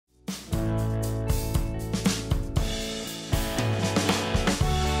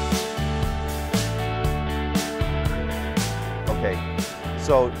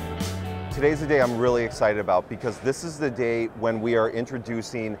So today's the day I'm really excited about because this is the day when we are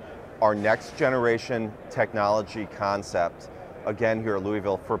introducing our next generation technology concept, again here at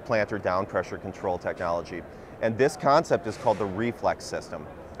Louisville, for planter down pressure control technology. And this concept is called the Reflux system,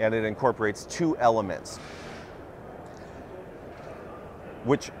 and it incorporates two elements,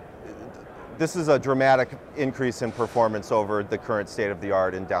 which this is a dramatic increase in performance over the current state of the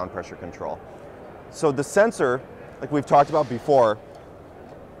art in down pressure control. So the sensor, like we've talked about before,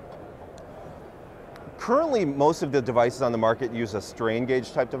 currently most of the devices on the market use a strain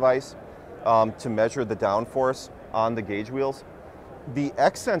gauge type device to measure the downforce on the gauge wheels. The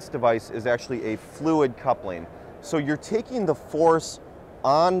Xsense device is actually a fluid coupling. So you're taking the force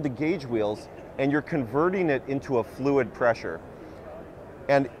on the gauge wheels and you're converting it into a fluid pressure.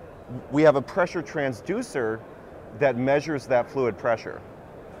 And we have a pressure transducer that measures that fluid pressure.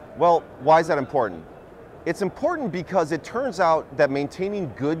 Well, why is that important? It's important because it turns out that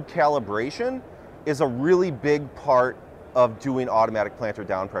maintaining good calibration is a really big part of doing automatic planter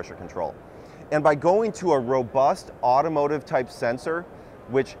down pressure control. And by going to a robust automotive type sensor,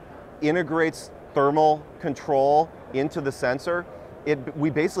 which integrates thermal control into the sensor, we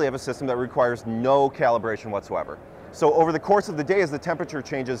basically have a system that requires no calibration whatsoever. So over the course of the day, as the temperature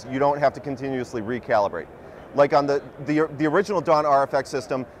changes, you don't have to continuously recalibrate. Like on the original Dawn RFX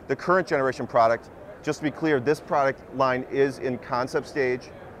system, the current generation product, just to be clear, this product line is in concept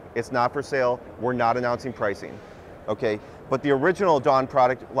stage. It's not for sale. We're not announcing pricing, okay? But the original Dawn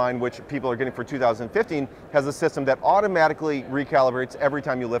product line, which people are getting for 2015, has a system that automatically recalibrates every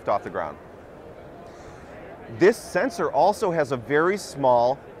time you lift off the ground. This sensor also has a very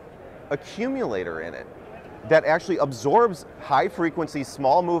small accumulator in it that actually absorbs high frequency,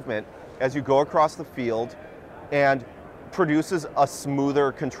 small movement as you go across the field and produces a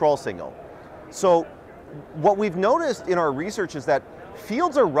smoother control signal. So what we've noticed in our research is that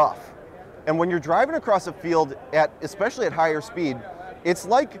fields are rough. And when you're driving across a field, especially at higher speed, it's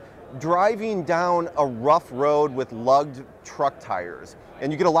like driving down a rough road with lugged truck tires.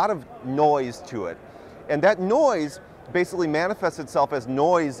 And you get a lot of noise to it. And that noise basically manifests itself as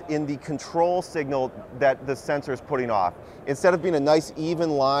noise in the control signal that the sensor is putting off. Instead of being a nice even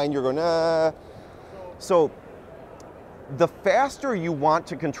line, you're going, ah. So the faster you want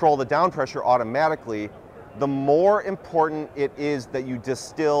to control the down pressure automatically, the more important it is that you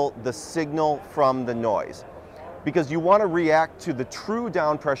distill the signal from the noise. Because you want to react to the true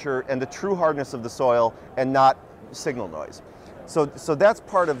down pressure and the true hardness of the soil and not signal noise. So that's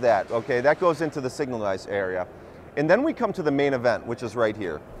part of that, okay? That goes into the signal noise area. And then we come to the main event, which is right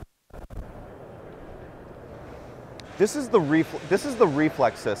here. This is the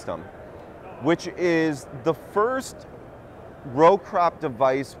Reflux system, which is the first row crop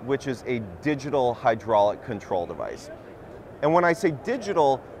device which is a digital hydraulic control device. And when I say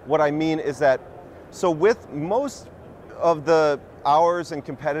digital, what I mean is that, so with most of the hours and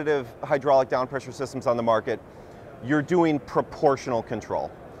competitive hydraulic down pressure systems on the market, you're doing proportional control.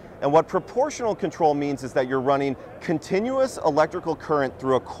 And what proportional control means is that you're running continuous electrical current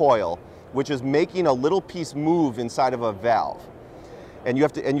through a coil, which is making a little piece move inside of a valve. And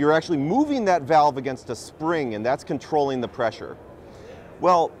you're actually moving that valve against a spring, and that's controlling the pressure.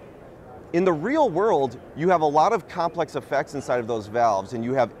 Well, in the real world, you have a lot of complex effects inside of those valves, and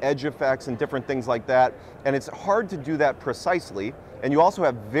you have edge effects and different things like that, and it's hard to do that precisely. And you also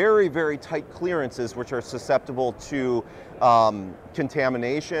have very, very tight clearances, which are susceptible to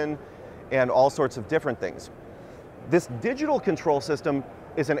contamination and all sorts of different things. This digital control system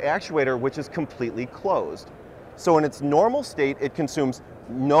is an actuator which is completely closed. So in its normal state, it consumes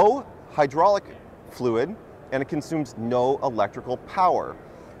no hydraulic fluid and it consumes no electrical power.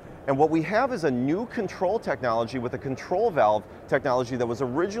 And what we have is a new control technology with a control valve technology that was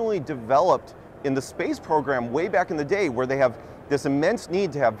originally developed in the space program way back in the day, where they have this immense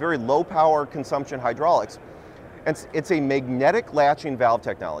need to have very low power consumption hydraulics. And it's a magnetic latching valve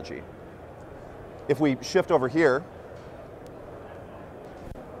technology. If we shift over here,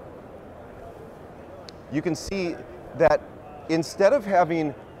 you can see that instead of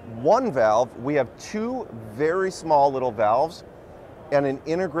having one valve, we have two very small little valves and an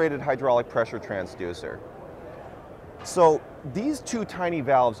integrated hydraulic pressure transducer. So these two tiny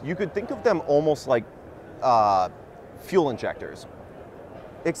valves, you could think of them almost like fuel injectors,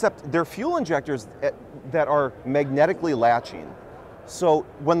 except they're fuel injectors that are magnetically latching. So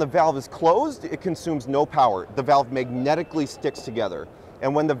when the valve is closed, it consumes no power. The valve magnetically sticks together.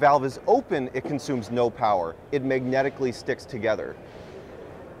 And when the valve is open, it consumes no power. It magnetically sticks together.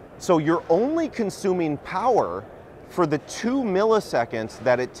 So you're only consuming power for the 2 milliseconds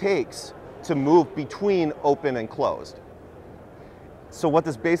that it takes to move between open and closed. So what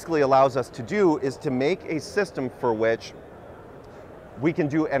this basically allows us to do is to make a system for which we can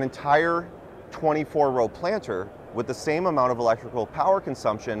do an entire 24-row planter with the same amount of electrical power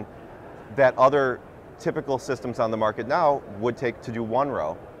consumption that other typical systems on the market now would take to do 1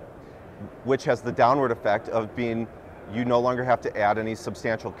 row, which has the downward effect of being, you no longer have to add any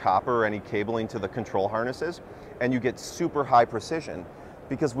substantial copper or any cabling to the control harnesses, and you get super high precision,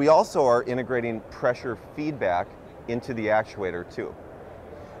 because we also are integrating pressure feedback into the actuator too.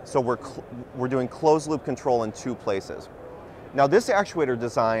 So we're doing closed loop control in 2 places. Now this actuator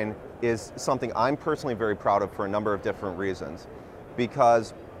design is something I'm personally very proud of for a number of different reasons,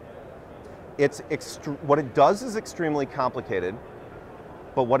 because what it does is extremely complicated,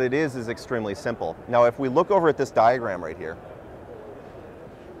 but what it is extremely simple. Now if we look over at this diagram right here,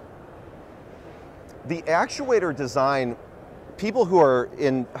 the actuator design, people who are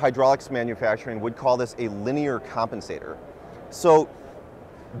in hydraulics manufacturing would call this a linear compensator. So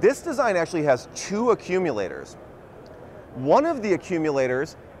this design actually has 2 accumulators. One of the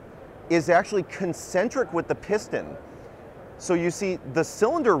accumulators is actually concentric with the piston. So you see the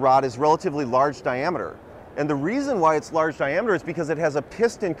cylinder rod is relatively large diameter. And the reason why it's large diameter is because it has a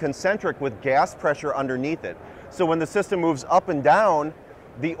piston concentric with gas pressure underneath it. So when the system moves up and down,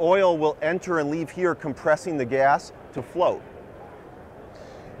 the oil will enter and leave here, compressing the gas to float.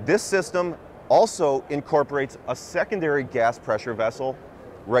 This system also incorporates a secondary gas pressure vessel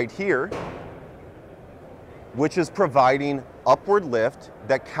right here, which is providing upward lift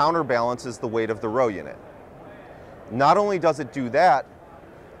that counterbalances the weight of the row unit. Not only does it do that,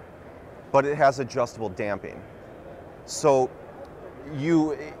 but it has adjustable damping. So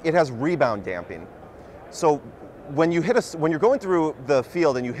it has rebound damping. So when you're going through the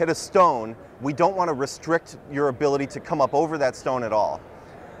field and you hit a stone, we don't want to restrict your ability to come up over that stone at all.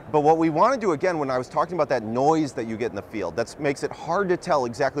 But what we want to do, again, when I was talking about that noise that you get in the field, that makes it hard to tell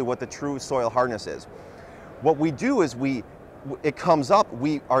exactly what the true soil hardness is. What we do is it comes up,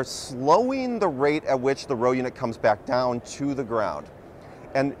 we are slowing the rate at which the row unit comes back down to the ground.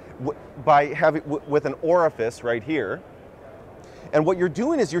 And with an orifice right here, and what you're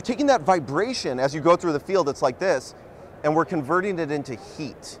doing is you're taking that vibration as you go through the field, it's like this, and we're converting it into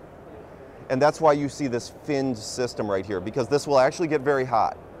heat. And that's why you see this finned system right here, because this will actually get very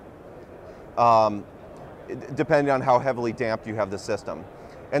hot, depending on how heavily damped you have the system.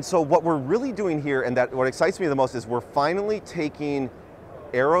 And so what we're really doing here, and what excites me the most, is we're finally taking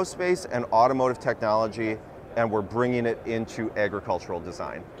aerospace and automotive technology and we're bringing it into agricultural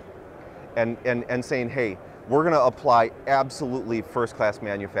design. And saying, hey, we're going to apply absolutely first-class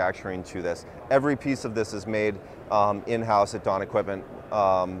manufacturing to this. Every piece of this is made in-house at Dawn Equipment,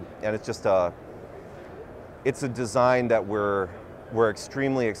 and it's a design that we're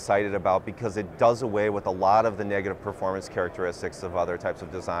extremely excited about, because it does away with a lot of the negative performance characteristics of other types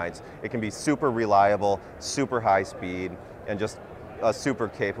of designs. It can be super reliable, super high speed, and just a super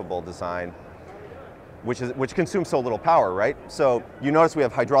capable design, which consumes so little power, right? So you notice we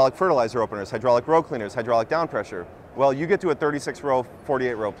have hydraulic fertilizer openers, hydraulic row cleaners, hydraulic down pressure. Well, you get to a 36-row,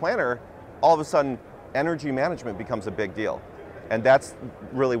 48-row planter, all of a sudden energy management becomes a big deal. And that's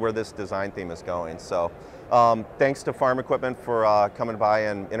really where this design theme is going. So thanks to Farm Equipment for coming by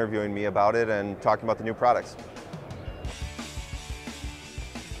and interviewing me about it and talking about the new products.